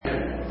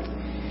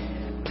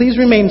Please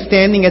remain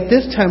standing. At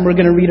this time, we're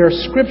going to read our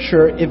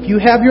scripture. If you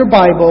have your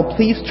Bible,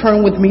 please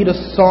turn with me to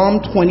Psalm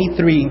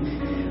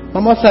 23.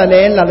 Vamos a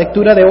leer la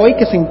lectura de hoy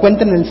que se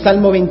encuentra en el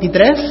Salmo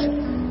 23.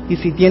 Y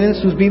si tienen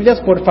sus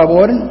Biblias, por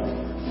favor,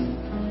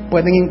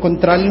 pueden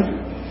encontrar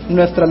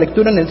nuestra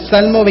lectura en el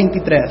Salmo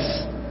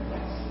 23.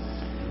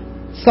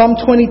 Psalm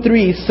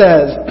 23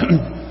 says,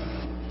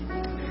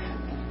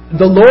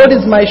 "The Lord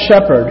is my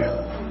shepherd,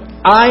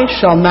 I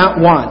shall not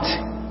want.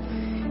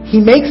 He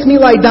makes me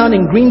lie down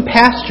in green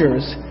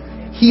pastures.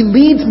 He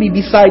leads me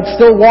beside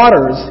still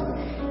waters.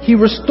 He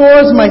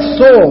restores my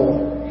soul.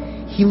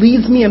 He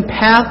leads me in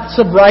paths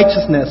of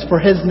righteousness for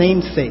His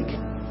name's sake.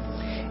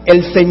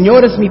 El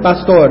Señor es mi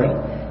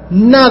pastor,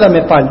 nada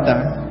me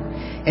falta.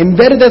 En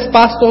verdes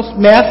pastos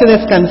me hace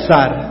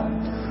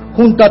descansar.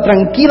 Junto a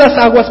tranquilas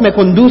aguas me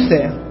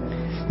conduce.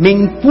 Me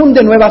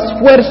infunde nuevas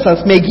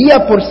fuerzas, me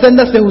guía por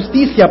sendas de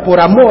justicia por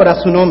amor a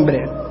su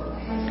nombre.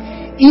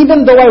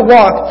 Even though I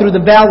walk through the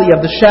valley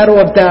of the shadow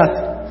of death,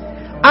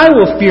 I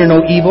will fear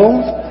no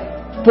evil,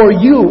 for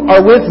you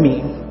are with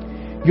me.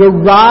 Your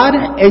rod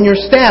and your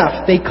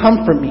staff, they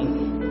comfort me.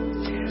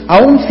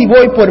 Aun si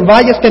voy por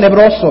valles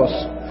tenebrosos,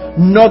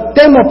 no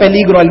temo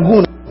peligro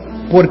alguno,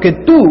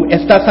 porque tú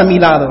estás a mi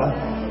lado.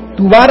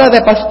 Tu vara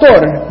de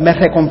pastor me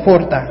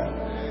reconforta.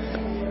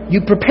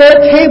 You prepare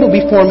a table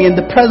before me in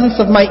the presence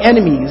of my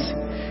enemies.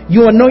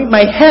 You anoint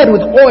my head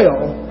with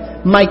oil.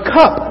 My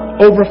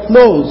cup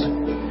overflows.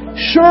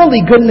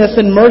 Surely goodness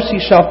and mercy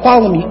shall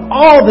follow me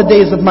all the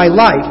days of my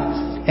life,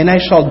 and I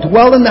shall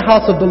dwell in the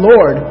house of the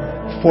Lord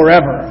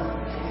forever.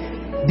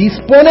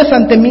 Dispones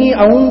ante mí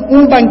aún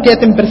un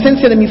banquete en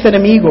presencia de mis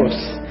enemigos.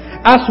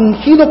 Has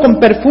ungido con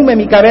perfume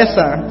mi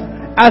cabeza.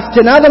 Has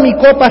llenado mi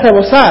copa a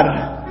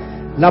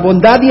rebosar. La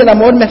bondad y el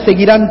amor me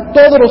seguirán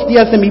todos los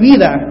días de mi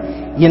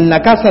vida, y en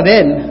la casa de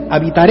Él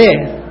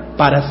habitaré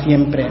para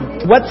siempre.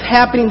 What's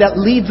happening that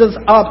leads us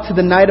up to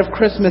the night of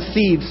Christmas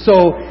Eve?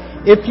 So,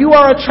 if you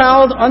are a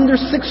child under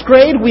 6th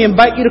grade, we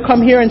invite you to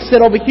come here and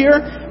sit over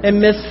here, and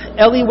Miss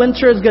Ellie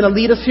Winter is going to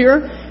lead us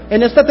here.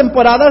 En esta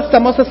temporada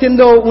estamos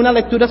haciendo una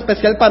lectura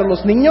especial para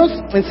los niños,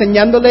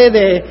 enseñándole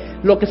de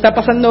lo que está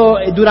pasando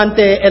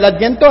durante el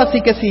Adviento,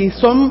 así que si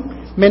son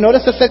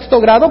menores de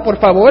 6º grado, por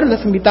favor,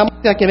 les invitamos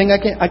a que vengan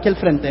aquí al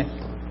frente.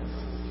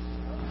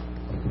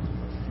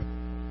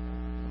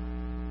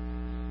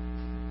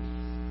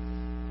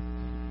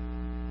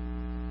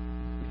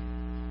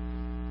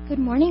 Good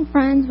morning,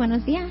 friends.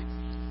 Buenos días.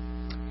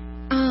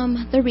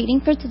 The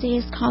reading for today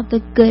is called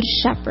The Good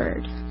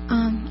Shepherd.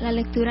 La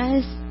lectura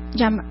es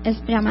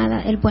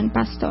llamada El Buen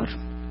Pastor.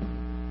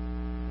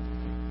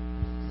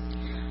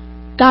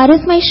 God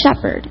is my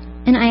shepherd,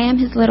 and I am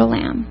His little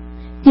lamb.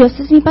 Dios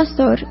es mi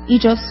pastor, y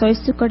yo soy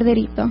su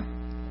corderito.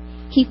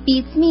 He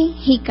feeds me,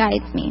 He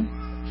guides me.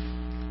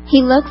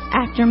 He looks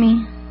after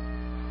me.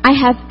 I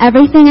have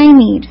everything I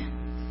need.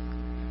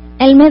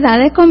 Él me da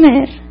de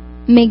comer,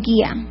 me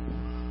guía.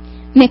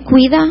 Me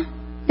cuida,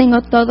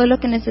 tengo todo lo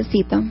que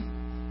necesito.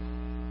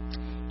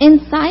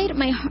 Inside,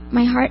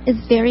 my heart is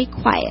very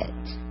quiet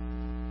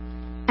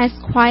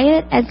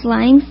as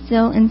lying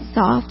still in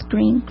soft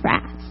green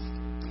grass,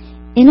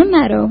 in a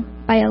meadow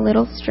by a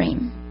little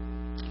stream.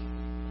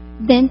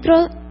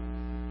 Dentro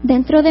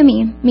de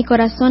mí, mi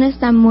corazón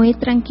está muy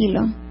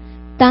tranquilo,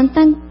 tan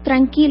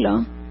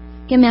tranquilo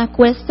que me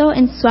acuesto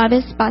en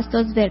suaves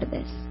pastos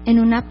verdes, en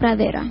una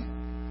pradera,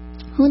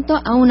 junto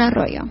a un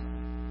arroyo.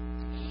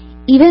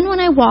 Even when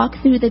I walk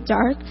through the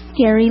dark,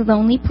 scary,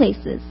 lonely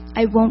places,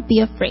 I won't be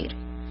afraid,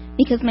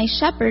 because my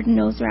shepherd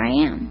knows where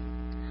I am.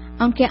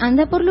 Aunque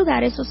ande por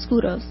lugares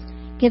oscuros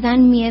que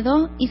dan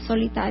miedo y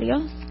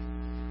solitarios,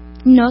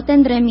 no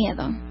tendré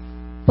miedo,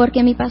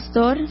 porque mi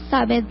pastor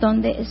sabe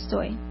dónde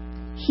estoy.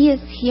 He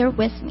is here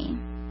with me.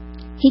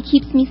 He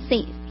keeps me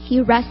safe.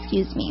 He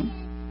rescues me.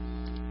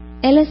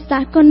 Él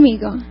está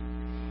conmigo.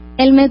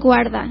 Él me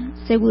guarda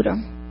seguro.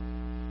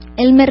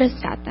 Él me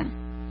rescata.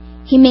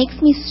 He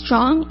makes me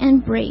strong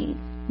and brave.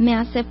 Me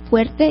hace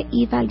fuerte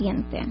y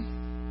valiente.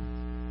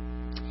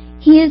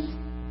 He is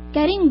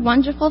getting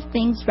wonderful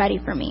things ready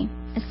for me,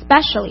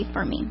 especially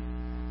for me.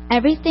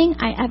 Everything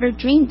I ever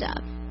dreamed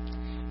of.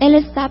 Él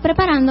está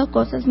preparando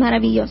cosas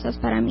maravillosas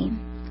para mí,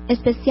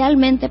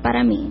 especialmente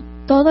para mí,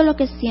 todo lo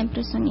que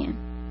siempre soñé.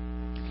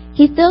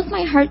 He fills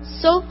my heart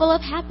so full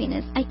of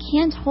happiness, I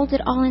can't hold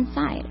it all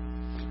inside.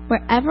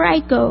 Wherever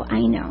I go,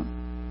 I know.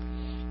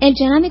 Él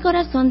llena mi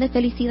corazón de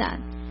felicidad.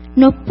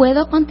 No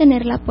puedo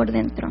contenerla por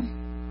dentro.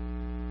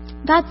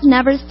 God's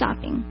never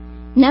stopping,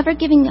 never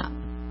giving up,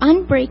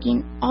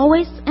 unbreaking,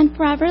 always and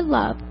forever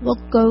love will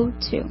go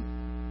to.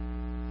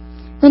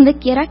 Donde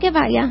quiera que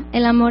vaya,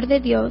 el amor de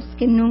Dios,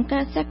 que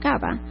nunca se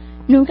acaba,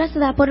 nunca se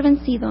da por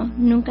vencido,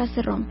 nunca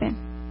se rompe.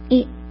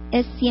 Y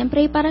es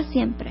siempre y para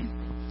siempre.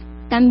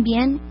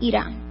 También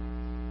irá.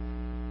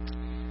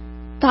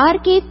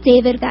 God gave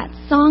David that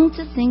song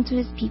to sing to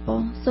His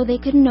people so they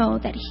could know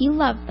that He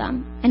loved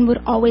them and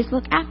would always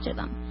look after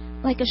them,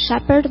 like a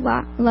shepherd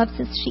loves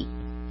his sheep.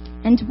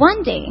 And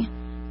one day,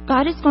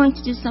 God is going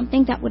to do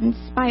something that would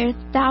inspire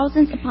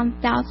thousands upon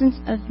thousands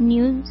of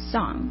new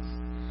songs.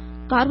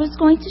 God was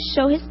going to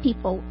show his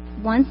people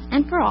once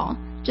and for all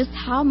just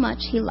how much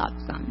he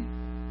loves them.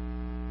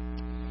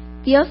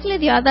 Dios le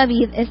dio a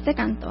David este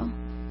canto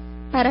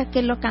para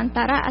que lo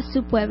cantara a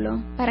su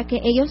pueblo, para que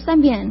ellos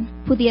también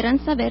pudieran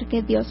saber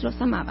que Dios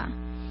los amaba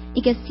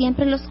y que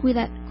siempre los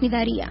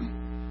cuidaría,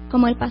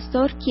 como el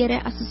pastor quiere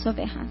a sus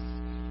ovejas.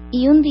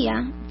 Y un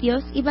día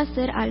Dios iba a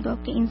hacer algo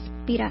que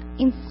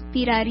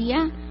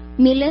inspiraría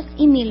miles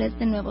y miles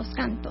de nuevos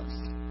cantos.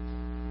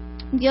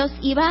 Dios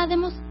iba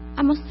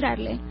a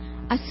mostrarle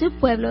a su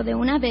pueblo de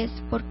una vez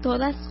por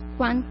todas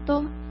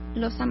cuánto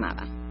los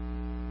amaba.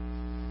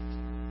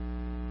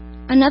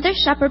 Another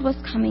shepherd was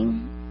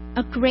coming,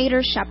 a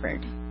greater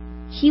shepherd.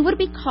 He would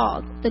be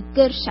called the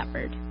Good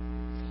Shepherd.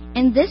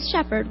 And this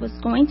shepherd was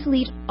going to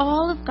lead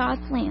all of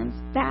God's lambs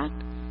back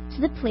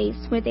to the place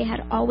where they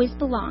had always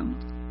belonged,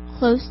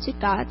 close to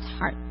God's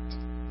heart.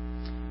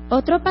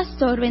 Otro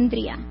pastor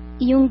vendría,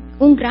 y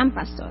un gran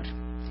pastor.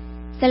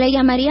 Se le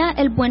llamaría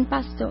el buen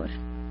pastor.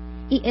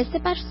 Y este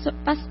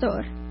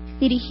pastor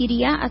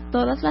dirigiría a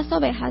todas las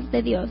ovejas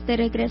de Dios de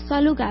regreso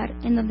al lugar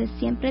en donde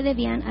siempre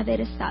debían haber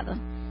estado,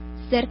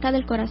 cerca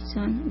del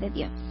corazón de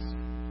Dios.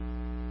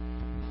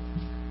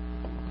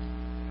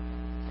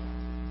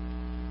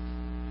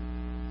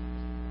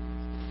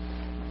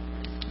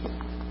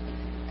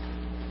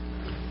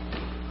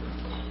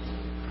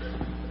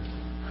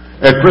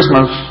 At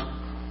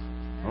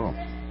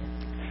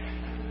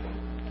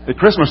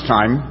Christmas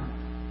time,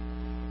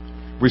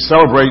 we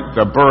celebrate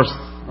the birth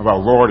of our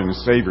Lord and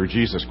Savior,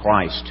 Jesus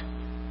Christ.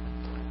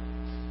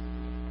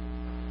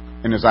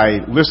 And as I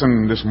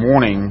listened this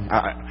morning,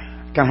 I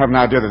kind of have an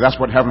idea that that's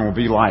what heaven will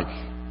be like.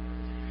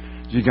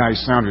 You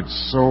guys sounded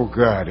so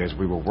good as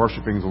we were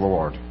worshiping the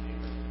Lord.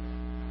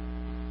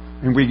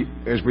 And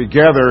as we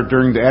gather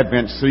during the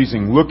Advent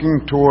season,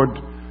 looking toward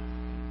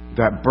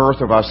that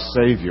birth of our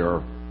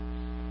Savior,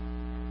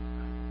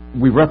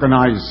 we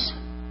recognize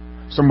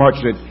so much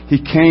that He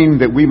came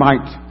that we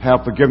might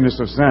have forgiveness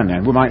of sin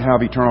and we might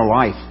have eternal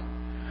life.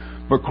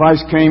 But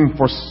Christ came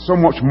for so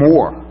much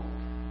more.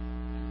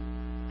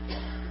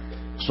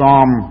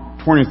 Psalm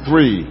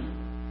 23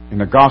 in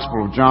the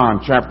Gospel of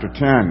John, chapter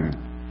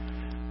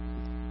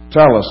 10,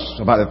 tell us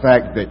about the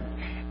fact that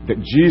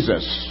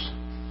Jesus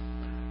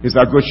is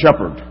our good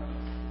shepherd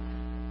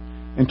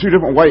in two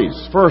different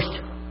ways. First,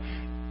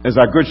 as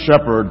our good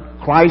shepherd,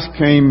 Christ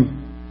came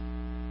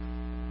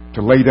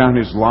to lay down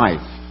His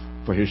life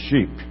for His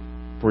sheep,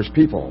 for His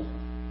people.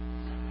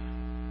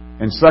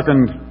 And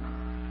second,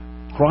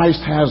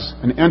 Christ has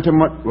an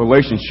intimate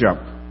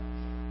relationship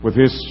with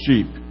His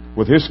sheep,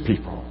 with His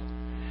people.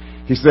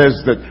 He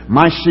says that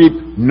my sheep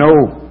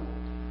know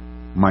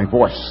my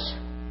voice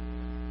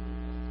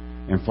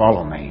and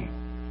follow me.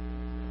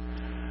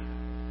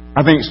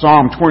 I think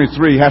Psalm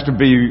 23 has to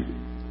be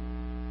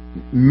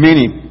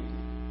many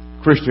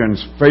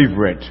Christians'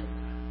 favorite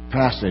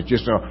passage.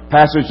 It's a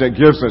passage that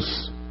gives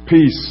us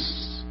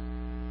peace,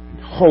 and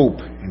hope,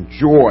 and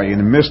joy in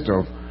the midst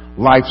of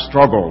life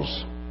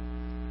struggles.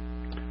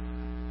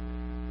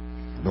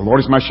 The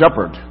Lord is my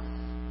shepherd.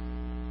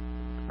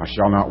 I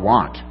shall not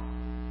want.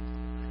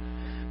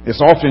 It's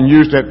often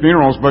used at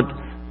funerals, but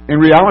in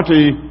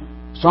reality,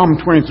 Psalm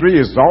 23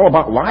 is all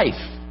about life.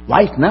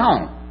 Life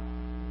now.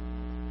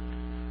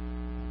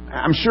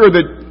 I'm sure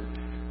that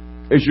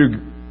as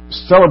you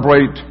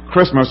celebrate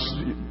Christmas,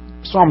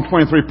 Psalm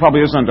 23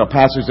 probably isn't a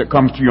passage that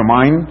comes to your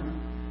mind.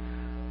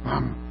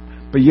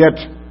 But yet,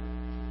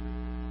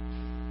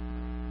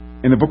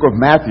 in the book of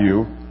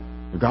Matthew,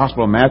 the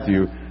Gospel of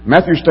Matthew,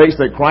 Matthew states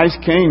that Christ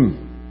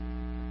came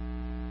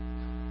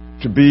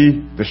to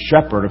be the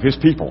shepherd of His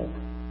people.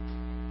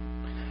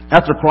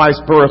 After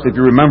Christ's birth, if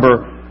you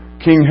remember,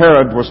 King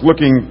Herod was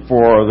looking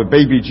for the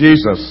baby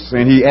Jesus,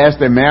 and he asked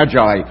the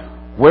Magi,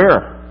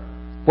 where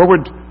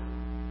would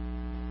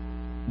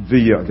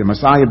the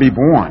Messiah be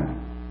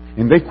born?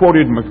 And they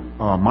quoted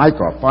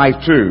Micah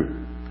 5:2.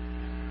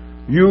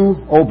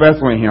 You, O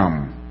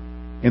Bethlehem,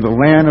 in the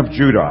land of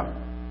Judah,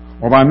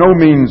 are by no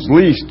means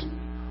least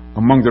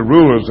among the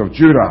rulers of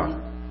Judah,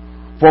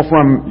 for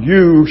from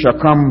you shall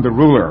come the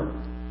ruler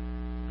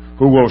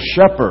who will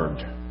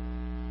shepherd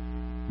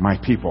my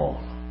people.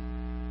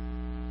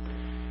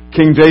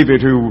 King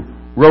David, who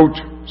wrote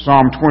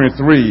Psalm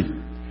 23,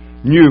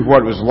 knew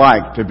what it was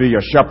like to be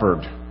a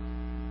shepherd.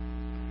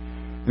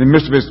 In the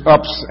midst of his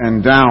ups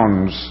and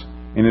downs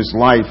in his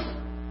life,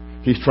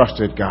 he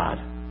trusted God.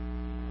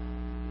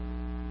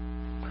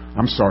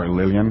 I'm sorry,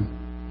 Lillian.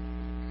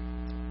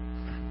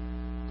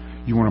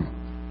 You want to...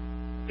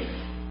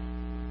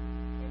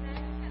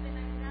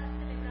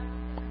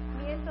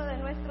 De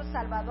nuestro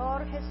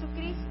Salvador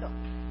Jesucristo.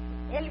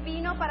 Él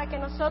vino para que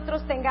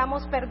nosotros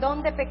tengamos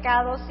perdón de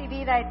pecados y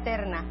vida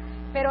eterna,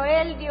 pero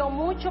Él dio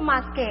mucho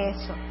más que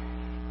eso.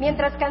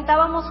 Mientras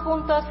cantábamos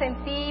juntos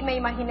sentí y me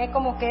imaginé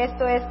como que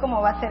esto es como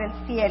va a ser el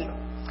cielo.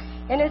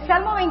 En el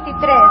Salmo 23,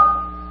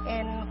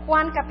 en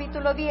Juan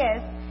capítulo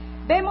 10,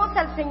 vemos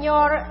al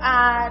Señor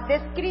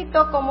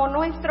descrito como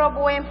nuestro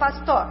buen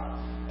pastor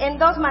en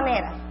dos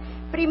maneras.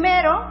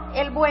 Primero,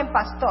 el buen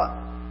pastor.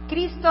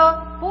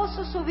 Cristo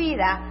puso su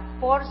vida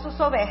por sus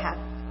ovejas.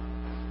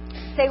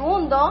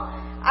 Segundo,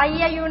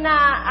 ahí hay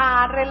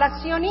una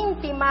relación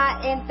íntima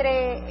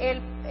entre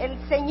el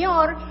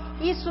Señor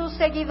y sus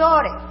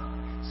seguidores.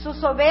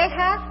 Sus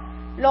ovejas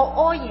lo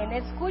oyen,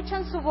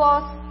 escuchan su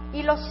voz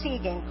y lo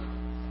siguen.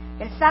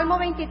 El Salmo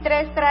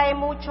 23 trae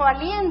mucho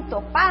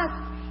aliento, paz,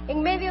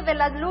 en medio de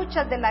las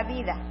luchas de la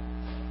vida.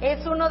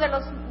 Es uno de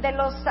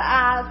los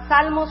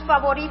salmos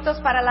favoritos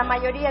para la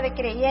mayoría de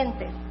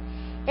creyentes.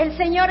 El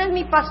Señor es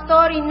mi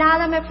pastor y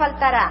nada me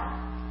faltará.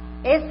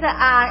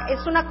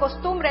 Es una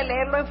costumbre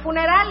leerlo en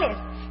funerales,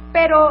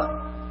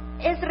 pero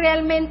es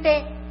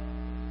realmente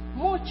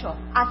mucho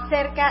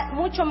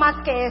más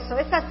que eso,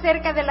 es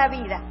acerca de la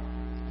vida.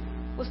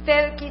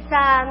 Usted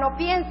quizá no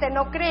piense,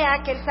 no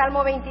crea que el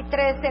Salmo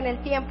 23 en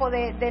el tiempo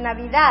de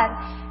Navidad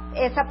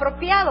es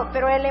apropiado,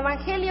 pero el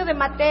Evangelio de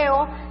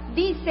Mateo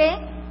dice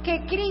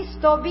que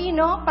Cristo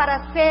vino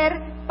para ser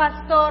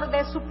pastor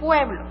de su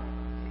pueblo.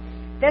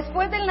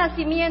 Después del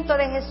nacimiento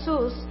de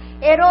Jesús,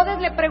 Herodes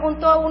le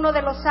preguntó a uno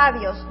de los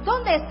sabios,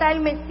 ¿dónde está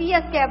el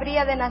Mesías que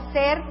habría de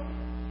nacer?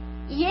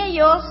 Y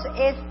ellos,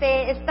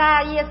 está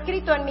ahí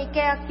escrito en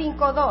Miqueas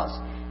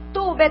 5:2,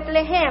 tú,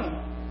 Betlehem,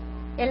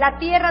 en la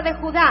tierra de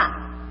Judá,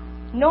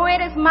 no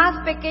eres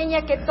más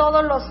pequeña que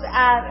todos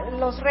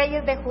los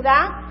reyes de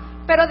Judá,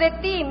 pero de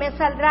ti me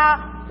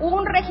saldrá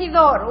un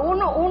regidor,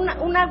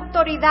 una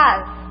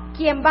autoridad,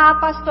 quien va a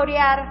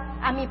pastorear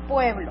a mi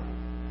pueblo.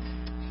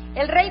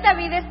 El rey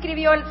David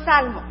escribió el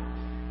Salmo.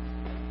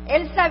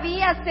 Él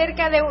sabía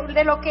acerca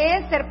de lo que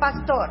es ser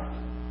pastor.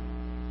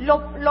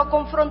 Lo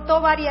confrontó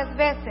varias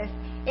veces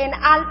en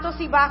altos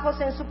y bajos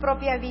en su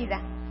propia vida.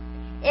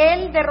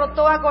 Él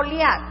derrotó a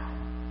Goliat,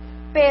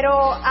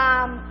 pero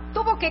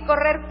tuvo que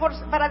correr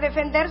para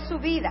defender su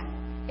vida,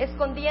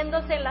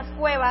 escondiéndose en las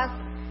cuevas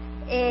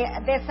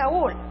de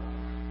Saúl.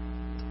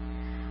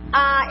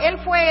 Él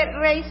fue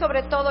rey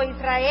sobre todo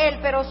Israel,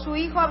 pero su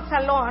hijo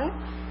Absalón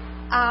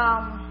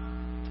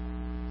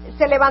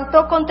se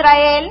levantó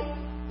contra él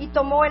y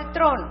tomó el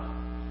trono.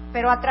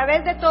 Pero a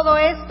través de todo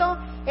esto,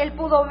 él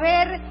pudo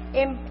ver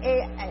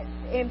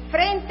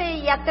enfrente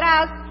y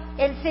atrás,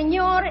 el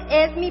Señor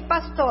es mi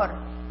pastor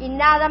y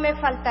nada me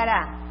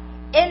faltará.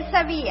 Él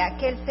sabía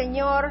que el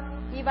Señor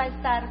iba a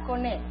estar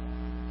con él.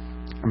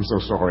 I'm so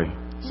sorry.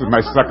 This is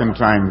my second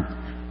time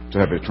to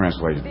have it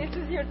translated. This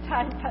is your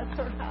time,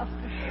 Pastor House.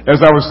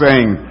 As I was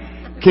saying,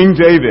 King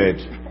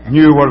David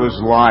knew what it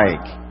was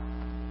like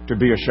to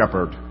be a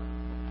shepherd.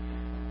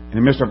 In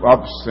the midst of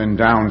ups and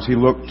downs, he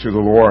looked to the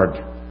Lord.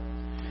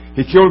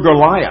 He killed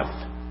Goliath,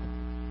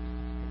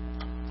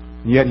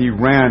 and yet he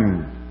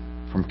ran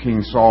from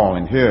King Saul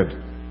and hid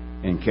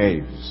in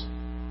caves.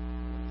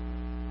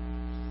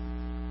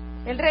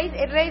 El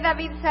rey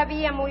David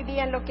sabía muy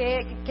bien lo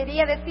que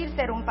quería decir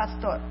ser un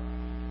pastor.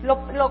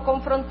 Lo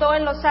confrontó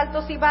en los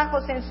altos y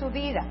bajos en su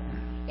vida.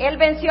 Él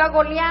venció a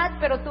Goliat,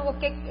 pero tuvo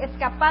que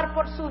escapar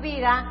por su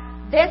vida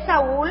de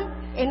Saúl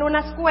en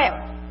unas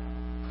cuevas.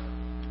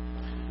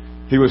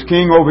 He was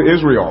king over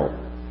Israel,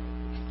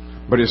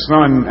 but his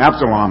son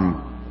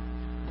Absalom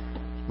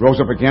rose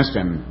up against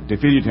him,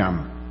 defeated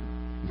him,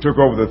 and took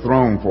over the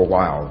throne for a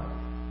while.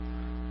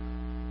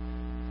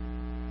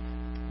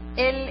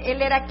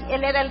 Él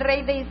era el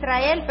rey de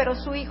Israel, pero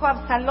su hijo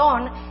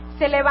Absalón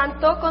se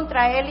levantó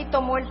contra él y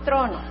tomó el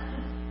trono.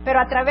 Pero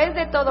a través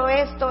de todo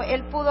esto,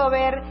 él pudo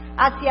ver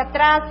hacia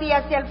atrás y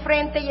hacia el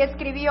frente y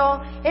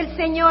escribió, el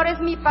Señor es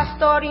mi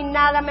pastor y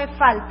nada me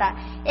falta.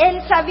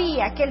 Él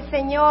sabía que el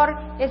Señor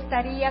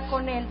estaría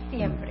con él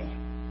siempre.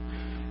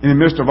 In the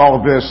midst of all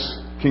of this,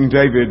 King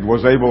David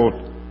was able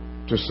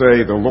to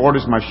say, the Lord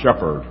is my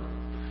shepherd,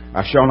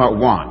 I shall not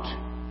want.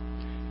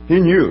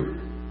 He knew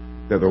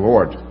that the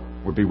Lord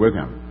would be with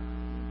him.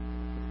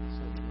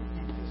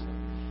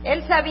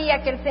 Él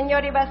sabía que el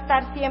Señor iba a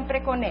estar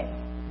siempre con él.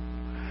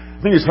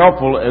 I think it's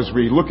helpful as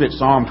we look at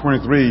Psalm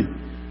 23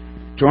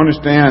 to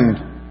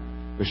understand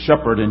the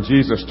shepherd in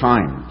Jesus'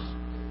 times.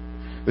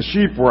 The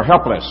sheep were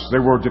helpless. They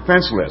were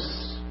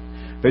defenseless.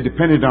 They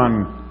depended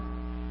on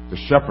the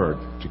shepherd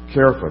to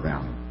care for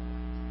them.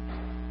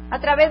 A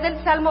través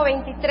del Salmo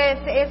 23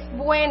 es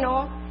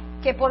bueno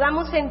que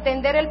podamos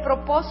entender el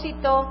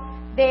propósito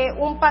de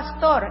un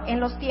pastor en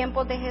los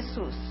tiempos de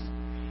Jesús.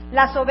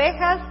 Las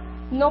ovejas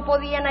no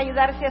podían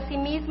ayudarse a sí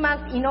mismas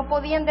y no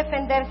podían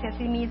defenderse a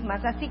sí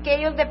mismas, así que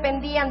ellos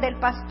dependían del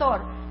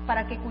pastor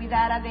para que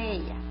cuidara de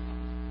ellas.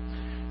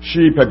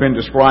 Sheep have been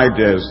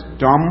described as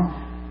dumb,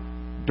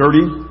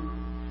 dirty,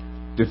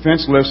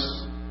 defenseless,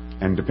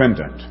 and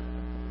dependent.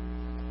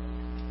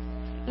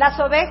 Las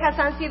ovejas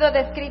han sido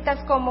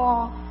descritas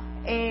como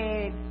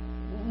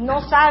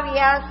no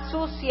sabias,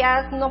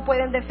 sucias, no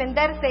pueden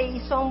defenderse y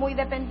son muy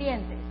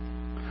dependientes.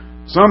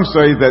 Some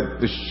say that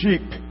the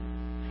sheep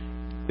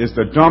is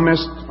the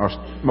dumbest or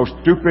most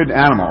stupid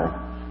animal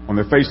on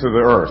the face of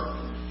the earth.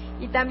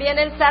 Y también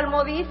el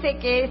Salmo dice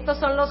que estos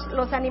son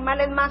los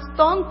animales más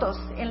tontos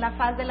en la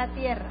faz de la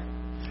tierra.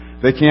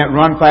 They can't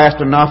run fast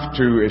enough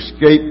to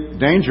escape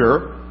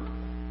danger.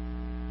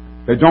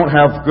 They don't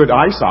have good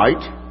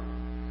eyesight,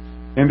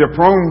 and they're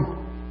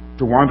prone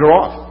to wander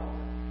off.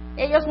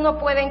 Ellos no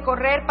pueden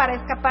correr para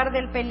escapar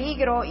del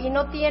peligro y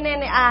no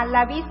tienen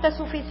la vista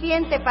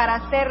suficiente para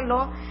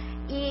hacerlo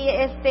y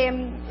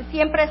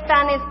siempre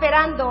están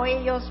esperando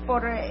ellos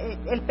por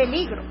el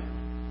peligro.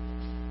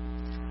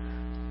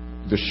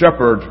 The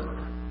shepherd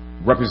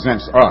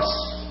represents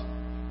us.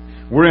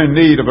 We're in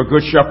need of a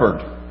good shepherd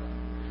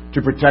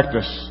to protect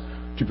us,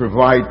 to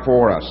provide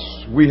for us.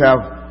 We have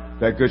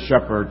that good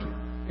shepherd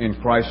in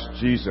Christ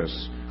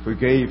Jesus, who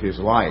gave his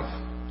life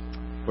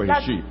for his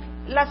sheep.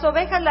 Las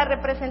ovejas las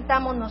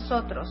representamos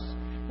nosotros.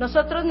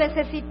 Nosotros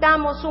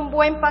necesitamos un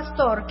buen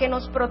pastor que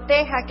nos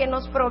proteja, que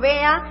nos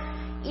provea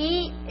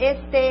y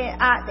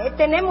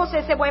tenemos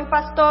ese buen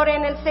pastor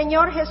en el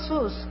Señor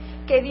Jesús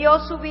que dio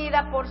su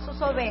vida por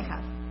sus ovejas.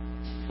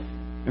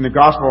 In the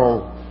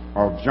Gospel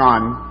of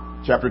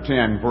John, chapter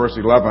 10, verse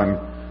 11,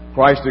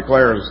 Christ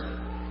declares,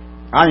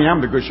 I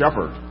am the good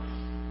shepherd.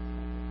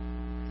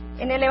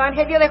 En el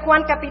Evangelio de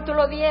Juan,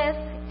 capítulo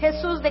 10,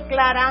 Jesús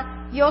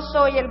declara, yo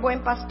soy el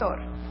buen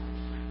pastor.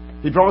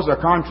 He draws a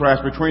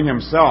contrast between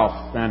himself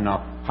and a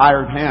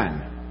hired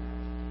hand.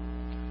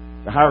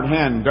 The hired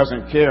hand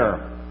doesn't care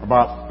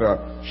about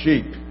the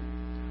sheep,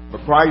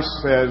 but Christ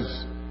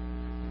says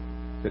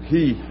that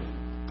he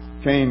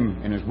came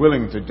and is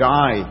willing to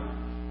die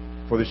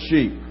for the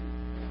sheep.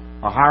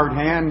 A hired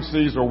hand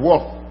sees a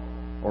wolf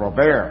or a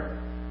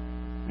bear,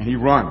 and he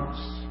runs.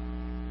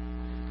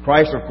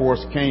 Christ, of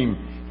course, came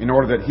in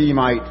order that he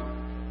might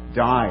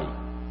die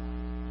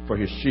for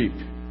his sheep.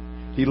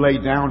 He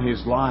laid down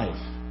his life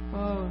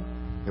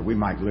that we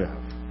might live.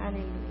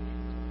 Aleluya.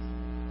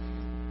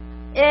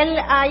 Él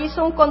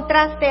hizo un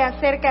contraste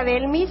acerca de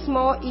él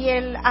mismo y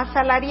el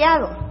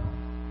asalariado,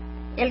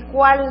 el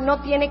cual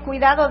no tiene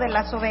cuidado de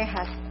las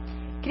ovejas.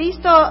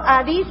 Cristo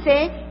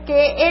dice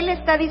que él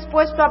está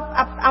dispuesto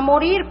a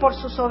morir por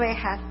sus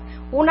ovejas.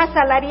 Un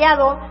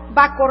asalariado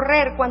va a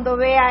correr cuando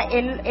vea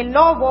el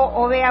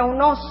lobo o vea un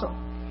oso.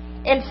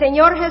 El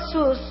Señor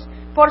Jesús,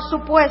 por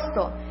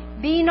supuesto,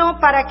 vino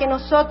para que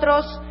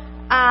nosotros,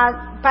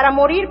 para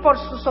morir por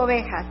sus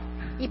ovejas,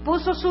 y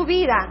puso su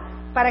vida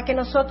para que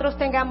nosotros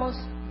tengamos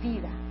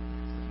vida.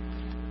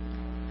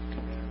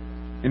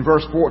 In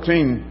verse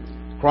 14,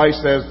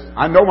 Christ says,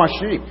 I know my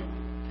sheep,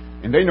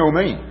 and they know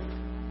me.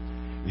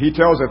 He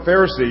tells the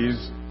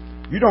Pharisees,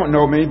 you don't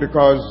know me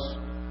because,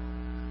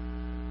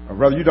 or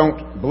rather, you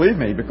don't believe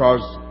me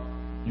because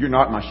you're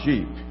not my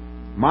sheep.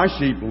 My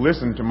sheep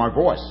listen to my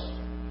voice.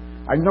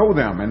 I know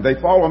them, and they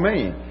follow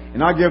me,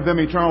 and I give them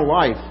eternal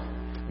life,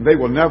 and they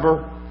will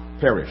never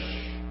perish.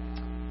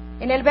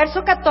 En el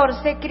verso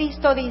 14,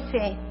 Cristo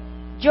dice,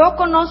 yo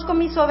conozco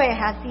mis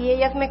ovejas y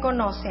ellas me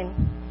conocen.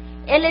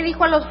 Él le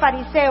dijo a los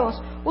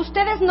fariseos,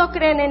 ustedes no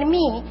creen en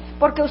mí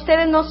porque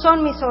ustedes no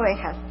son mis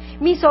ovejas.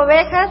 Mis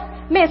ovejas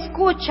me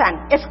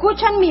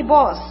escuchan mi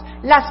voz,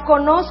 las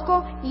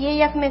conozco y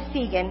ellas me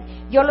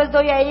siguen. Yo les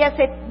doy a ellas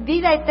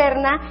vida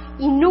eterna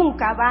y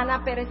nunca van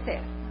a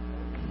perecer.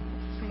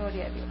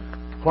 Gloria a Dios.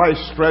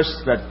 Christ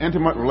stressed that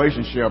intimate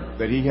relationship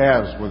that he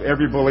has with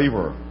every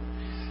believer.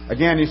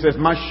 Again, he says,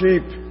 my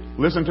sheep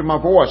listen to my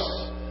voice.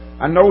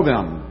 I know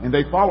them, and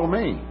they follow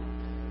me.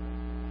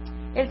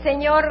 El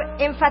Señor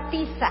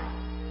enfatiza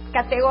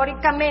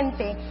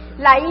categóricamente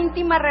la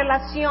íntima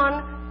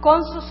relación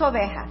con sus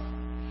ovejas.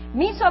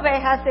 Mis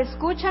ovejas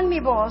escuchan mi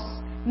voz,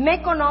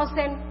 me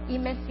conocen y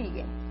me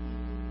siguen.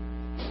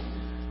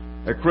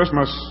 At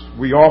Christmas,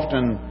 we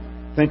often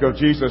think of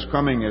Jesus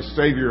coming as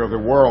Savior of the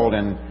world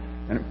and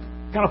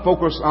kind of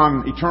focus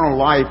on eternal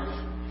life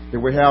that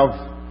we have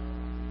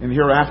in the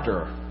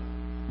hereafter.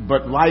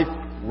 But life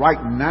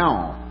right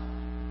now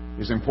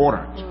is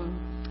important.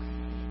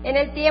 En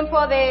el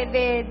tiempo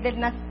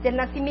del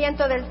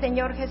nacimiento del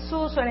Señor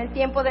Jesús o en el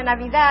tiempo de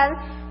Navidad,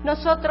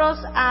 nosotros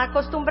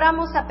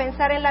acostumbramos a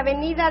pensar en la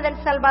venida del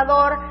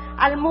Salvador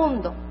al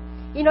mundo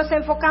y nos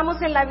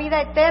enfocamos en la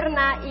vida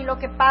eterna y lo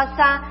que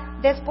pasa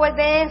después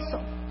de eso,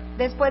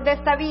 después de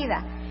esta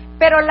vida.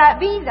 Pero la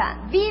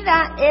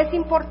vida es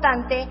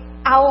importante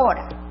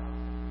ahora.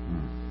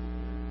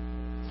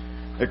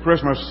 At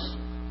Christmas,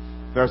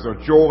 there's a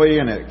joy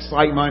and an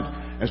excitement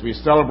as we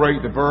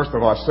celebrate the birth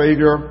of our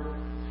Savior.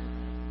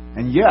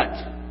 And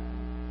yet,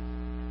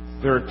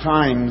 there are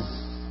times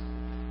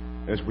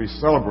as we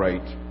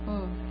celebrate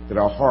that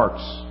our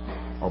hearts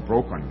are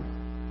broken.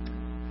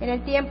 En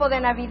el tiempo de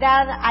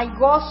Navidad hay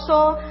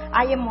gozo,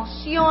 hay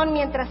emoción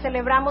mientras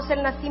celebramos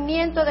el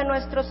nacimiento de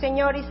nuestro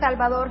Señor y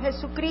Salvador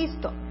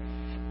Jesucristo.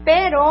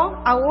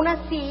 Pero, aún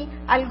así,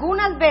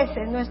 algunas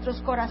veces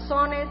nuestros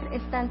corazones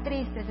están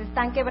tristes,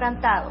 están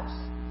quebrantados.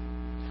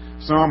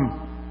 Some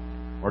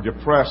are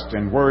depressed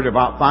and worried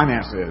about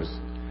finances.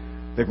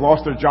 They've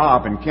lost their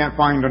job and can't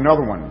find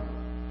another one.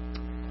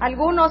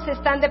 Algunos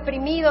están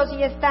deprimidos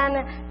y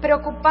están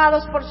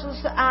preocupados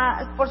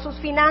por sus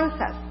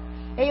finanzas.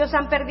 Ellos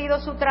han perdido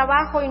su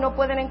trabajo y no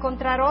pueden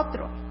encontrar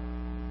otro.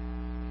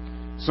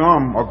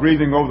 Some are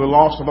grieving over the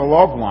loss of a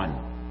loved one.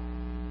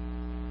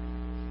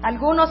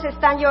 Algunos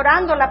están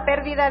llorando la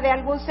pérdida de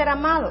algún ser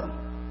amado.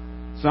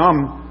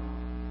 Some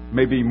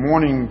may be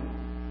mourning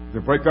the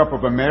breakup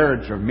of a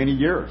marriage of many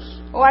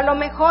years. O a lo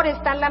mejor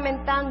están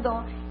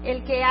lamentando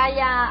el que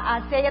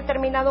se haya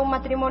terminado un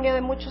matrimonio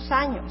de muchos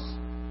años.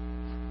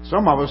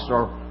 Some of us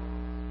are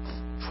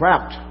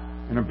trapped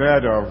in a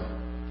bed of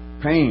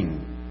pain,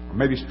 or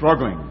maybe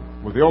struggling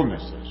with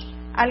illnesses.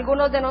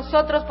 Algunos de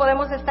nosotros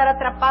podemos estar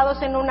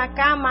atrapados en una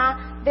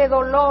cama de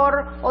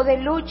dolor o de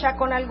lucha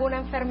con alguna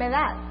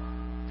enfermedad.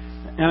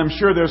 And I'm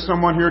sure there's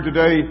someone here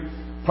today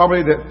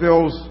probably that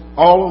feels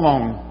all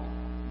alone.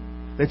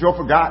 They feel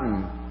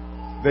forgotten.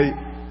 They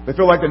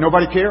feel like that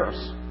nobody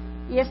cares.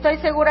 Y estoy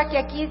segura que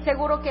aquí, estoy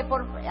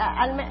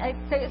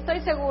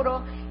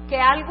seguro que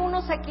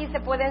algunos aquí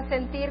se pueden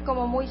sentir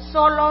como muy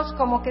solos,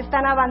 como que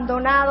están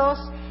abandonados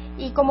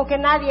y como que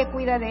nadie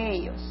cuida de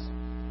ellos.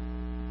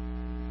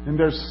 And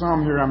there's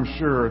some here, I'm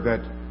sure,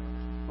 that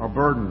are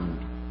burdened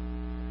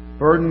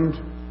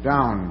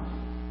down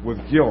with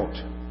guilt,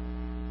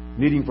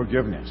 needing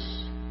forgiveness.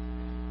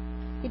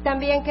 Y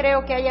también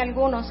creo que hay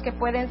algunos que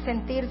pueden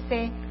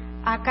sentirse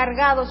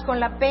cargados con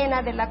la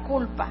pena de la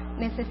culpa,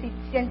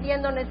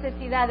 sintiendo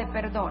necesidad de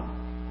perdón.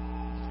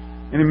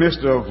 In the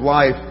midst of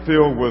life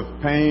filled with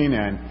pain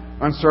and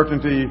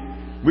uncertainty,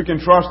 we can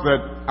trust that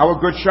our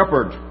Good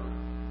Shepherd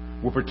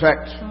will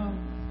protect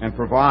and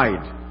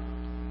provide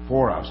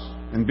for us.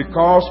 And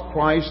because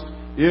Christ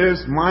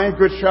is my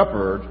Good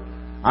Shepherd,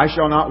 I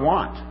shall not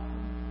want.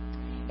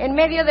 En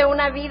medio de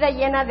una vida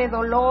llena de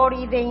dolor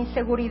y de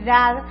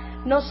inseguridad,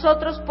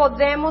 nosotros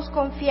podemos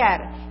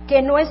confiar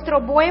que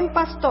nuestro buen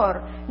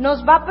pastor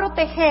nos va a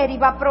proteger y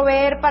va a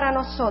proveer para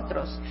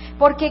nosotros.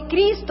 Porque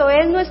Cristo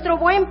es nuestro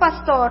buen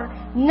pastor,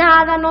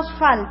 nada nos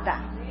falta.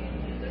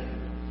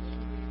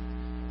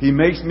 He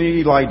makes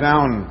me lie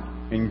down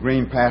in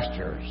green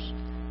pastures.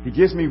 He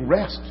gives me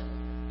rest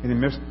in the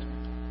midst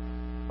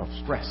of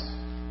stress.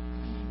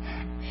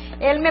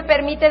 Él me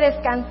permite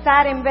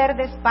descansar en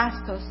verdes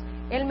pastos.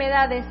 Él me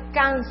da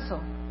descanso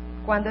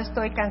cuando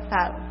estoy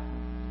cansado.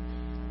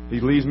 He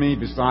leads me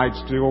beside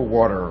still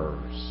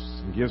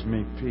waters and gives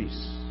me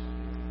peace.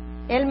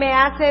 Él me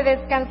hace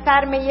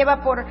descansar, me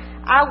lleva por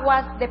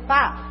aguas de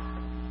paz.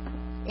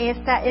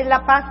 Esta es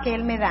la paz que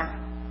Él me da.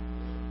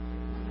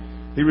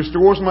 He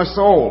restores my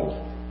soul,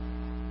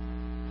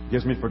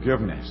 gives me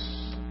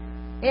forgiveness.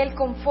 Él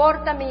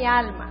conforta mi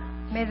alma,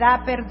 me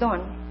da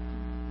perdón.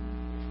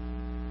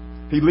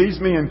 He leads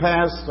me in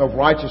paths of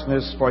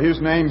righteousness for His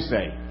name's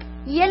sake.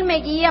 Y Él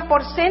me guía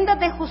por sendas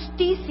de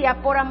justicia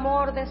por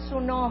amor de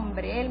su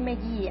nombre. Él me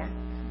guía.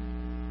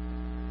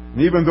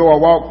 And even though I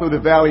walk through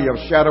the valley of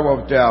shadow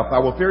of death, I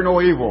will fear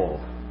no evil,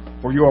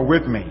 for you are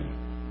with me.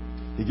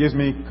 He gives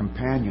me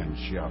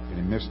companionship in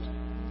the midst of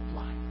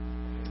life.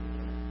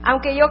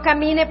 Aunque yo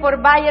camine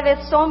por valle de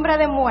sombra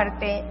de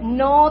muerte,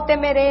 no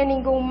temeré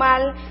ningún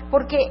mal,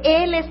 porque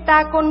Él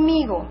está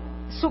conmigo.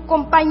 Su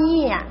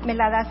compañía me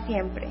la da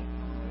siempre.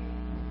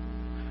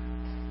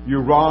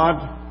 Your rod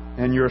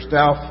and your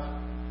staff,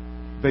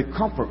 they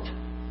comfort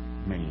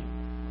me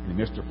in the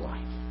midst of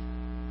life.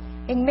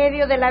 En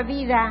medio de la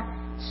vida,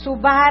 su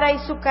vara y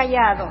su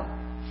cayado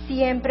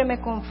siempre me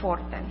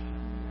confortan,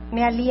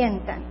 me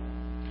alientan.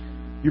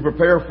 You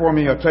prepare for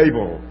me a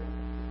table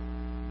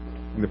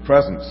in the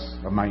presence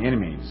of my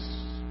enemies.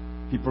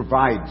 He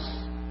provides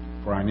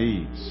for our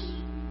needs.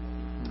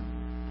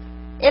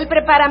 Él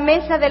prepara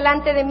mesa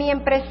delante de mí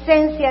en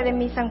presencia de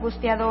mis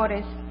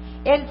angustiadores.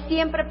 Él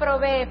siempre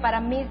provee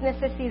para mis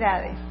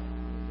necesidades.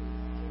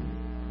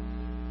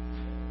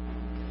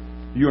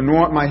 You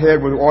anoint my head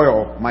with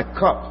oil. My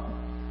cup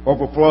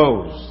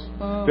overflows.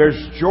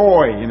 There's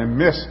joy in the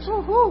midst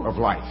of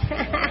life.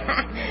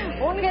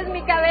 Unges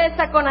mi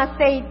cabeza con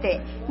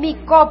aceite.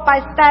 Mi copa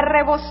está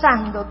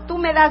rebosando. Tú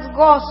me das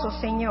gozo,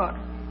 Señor.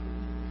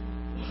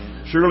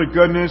 Surely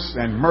goodness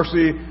and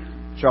mercy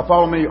shall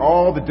follow me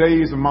all the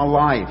days of my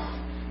life,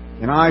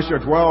 and I shall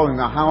dwell in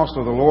the house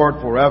of the Lord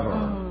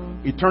forever.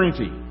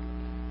 Eternity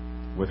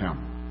with Him.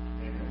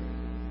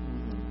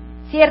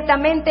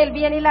 Ciertamente el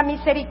bien y la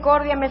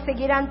misericordia me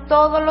seguirán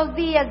todos los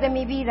días de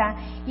mi vida,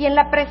 y en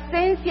la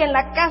presencia, en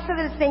la casa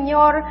del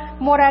Señor,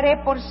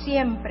 moraré por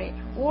siempre,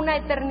 una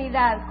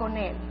eternidad con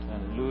Él.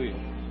 Hallelujah.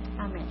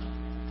 Amén.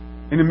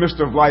 In the midst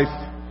of life,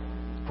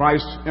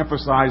 Christ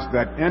emphasized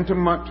that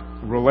intimate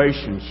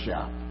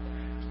relationship.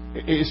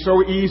 It's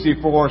so easy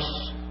for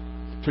us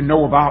to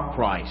know about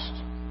Christ,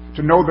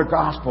 to know the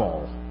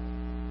gospel.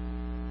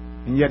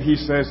 And yet He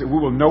says that we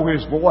will know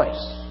His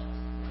voice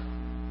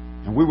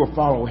and we will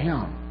follow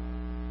Him.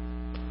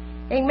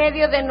 En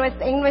medio de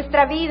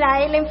nuestra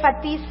vida, Él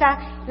enfatiza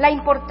la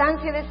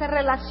importancia de esa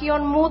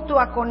relación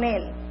mutua con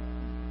Él.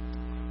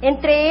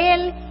 Entre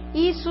Él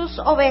y sus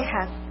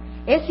ovejas,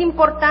 es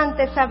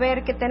importante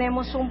saber que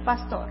tenemos un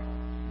pastor.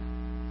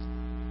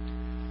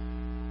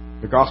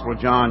 The Gospel of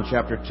John,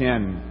 chapter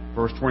 10,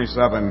 verse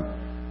 27,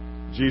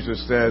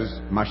 Jesus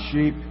says, "My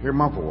sheep hear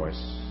my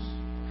voice,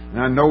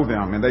 and I know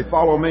them, and they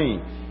follow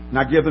me, and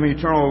I give them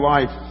eternal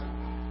life,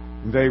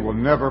 and they will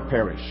never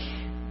perish."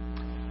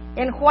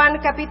 En Juan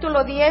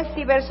capítulo 10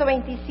 y verso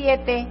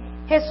 27,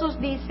 Jesús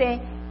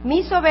dice,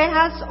 mis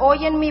ovejas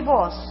oyen mi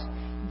voz,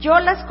 yo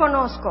las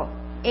conozco,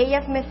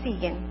 ellas me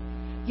siguen,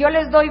 yo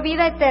les doy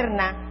vida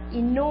eterna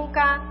y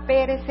nunca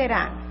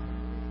perecerán.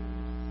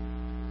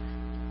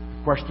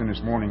 question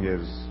this morning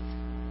is,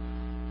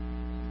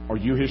 are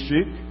you his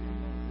sheep?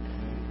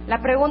 La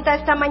pregunta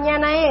esta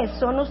mañana es,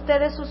 ¿son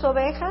ustedes sus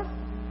ovejas?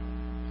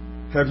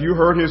 Have you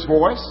heard his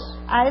voice?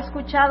 ¿Ha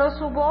escuchado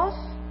su voz?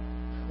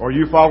 Are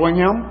you following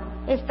him?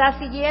 ¿Está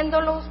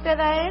siguiéndolo usted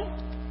a él?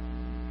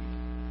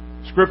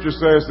 Scripture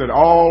says that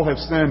all have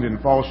sinned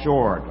and fall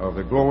short of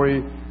the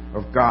glory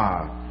of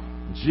God.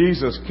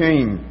 Jesus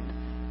came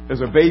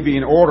as a baby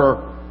in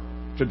order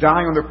to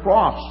die on the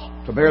cross,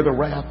 to bear the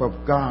wrath of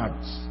God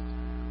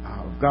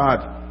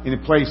in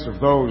place of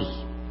those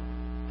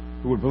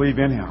who would believe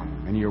in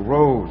him. And he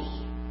arose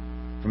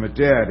from the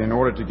dead in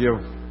order to give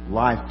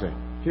life to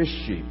his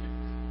sheep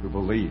who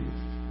believe.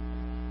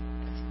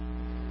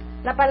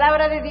 La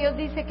palabra de Dios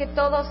dice que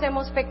todos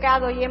hemos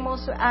pecado y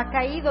hemos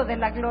caído de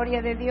la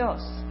gloria de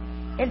Dios.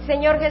 El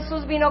Señor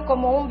Jesús vino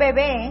como un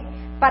bebé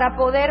para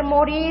poder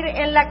morir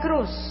en la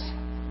cruz,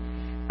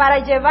 para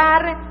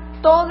llevar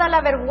toda la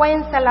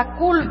vergüenza, la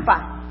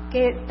culpa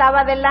que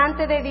estaba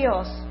delante de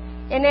Dios,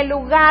 en el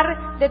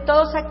lugar de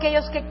todos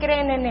aquellos que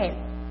creen en Él.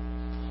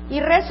 Y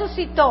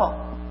resucitó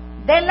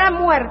de la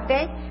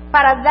muerte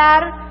para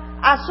dar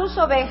a sus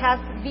ovejas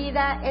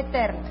vida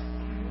eterna.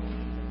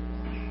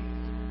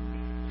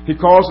 He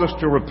calls us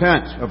to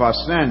repent of our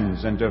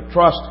sins and to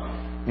trust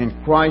in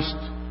Christ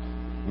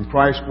and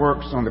Christ's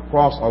works on the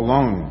cross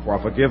alone for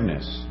our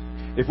forgiveness.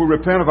 If we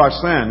repent of our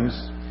sins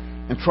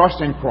and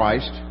trust in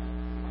Christ,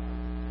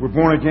 we're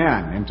born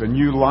again into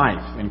new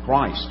life in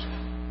Christ.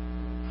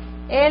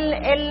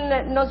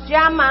 Él nos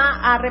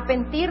llama a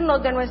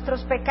arrepentirnos de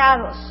nuestros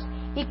pecados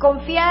y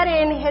confiar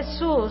en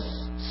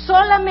Jesús,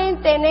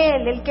 solamente en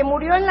Él, el que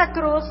murió en la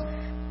cruz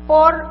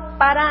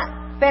para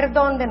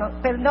perdón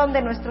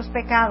de nuestros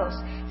pecados.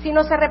 Si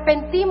nos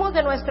arrepentimos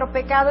de nuestro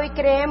pecado y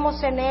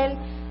creemos en Él,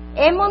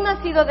 hemos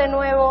nacido de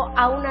nuevo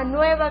a una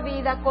nueva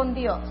vida con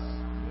Dios.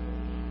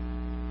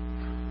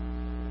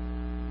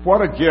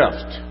 What a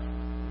gift.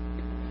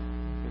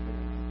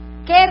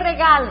 ¡Qué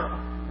regalo!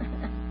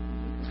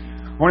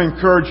 I want to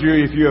encourage you,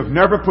 if you have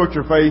never put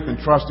your faith and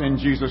trust in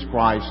Jesus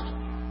Christ,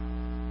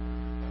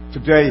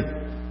 today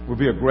will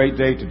be a great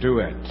day to do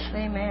it.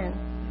 Amen.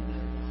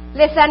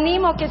 Les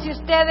animo que si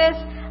ustedes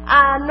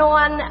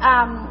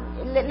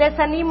les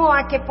animo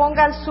a que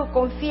pongan su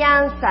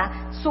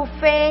confianza, su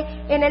fe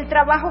en el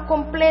trabajo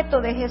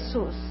completo de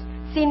Jesús.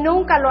 Si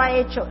nunca lo ha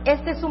hecho,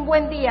 este es un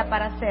buen día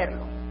para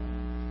hacerlo.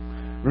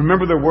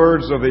 Remember the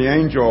words of the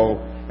angel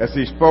as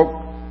he spoke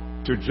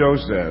to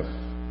Joseph.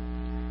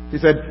 He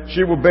said,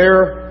 "She will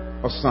bear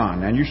a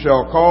son, and you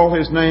shall call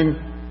his name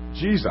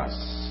Jesus,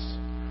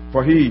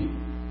 for he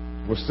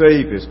will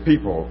save his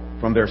people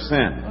from their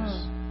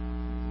sins."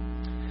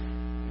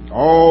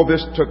 All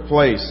this took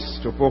place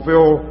to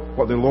fulfill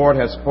what the Lord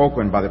had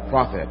spoken by the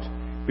prophet.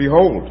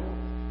 "Behold,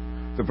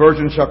 the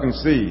virgin shall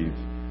conceive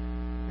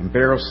and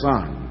bear a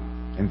son,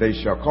 and they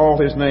shall call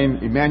his name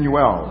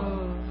Emmanuel,"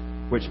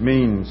 which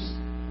means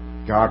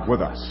God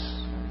with us.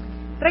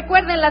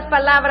 Recuerden las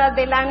palabras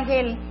del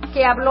ángel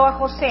que habló a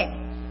José.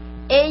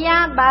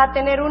 Ella va a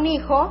tener un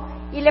hijo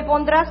y le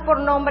pondrás por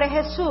nombre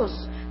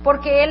Jesús,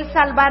 porque él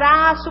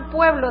salvará a su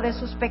pueblo de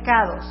sus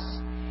pecados.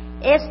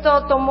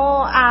 Esto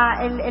tomó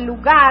el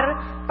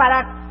lugar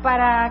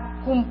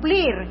para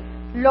cumplir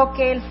lo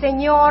que el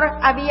Señor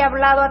había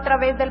hablado a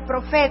través del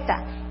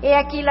profeta. He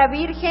aquí la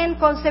Virgen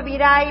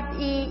concebirá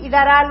y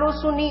dará a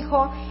luz un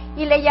hijo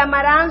y le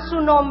llamarán su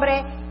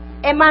nombre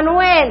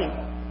Emmanuel,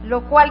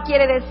 lo cual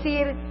quiere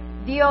decir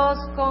Dios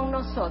con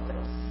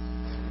nosotros.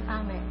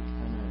 Amén.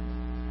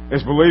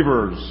 As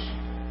believers,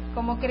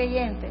 Como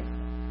creyentes,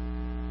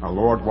 our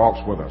Lord walks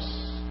with us.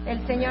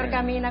 el Señor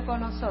camina con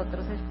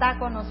nosotros, está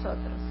con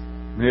nosotros.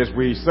 And as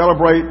we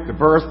celebrate the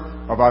birth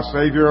of our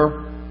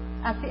Savior,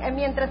 Así,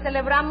 mientras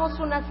celebramos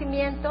su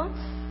nacimiento,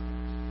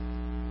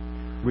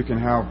 we can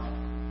have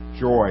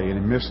joy in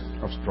the midst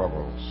of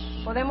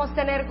struggles, podemos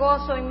tener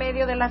gozo en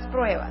medio de las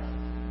pruebas,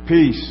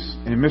 peace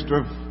in the midst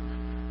of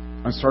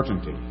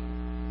uncertainty.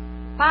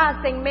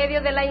 paz en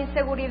medio de la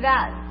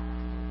inseguridad.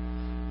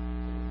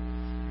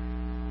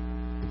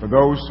 For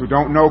those who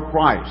don't know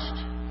Christ,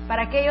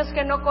 Para aquellos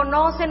que no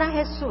conocen a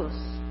Jesús,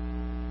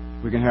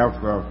 we can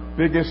have the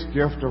biggest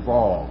gift of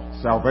all,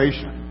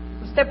 salvation.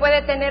 usted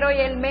puede tener hoy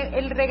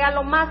el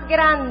regalo más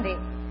grande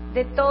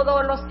de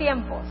todos los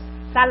tiempos,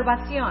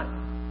 salvación.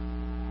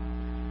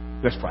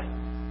 Let's pray.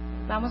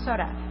 Vamos a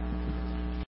orar.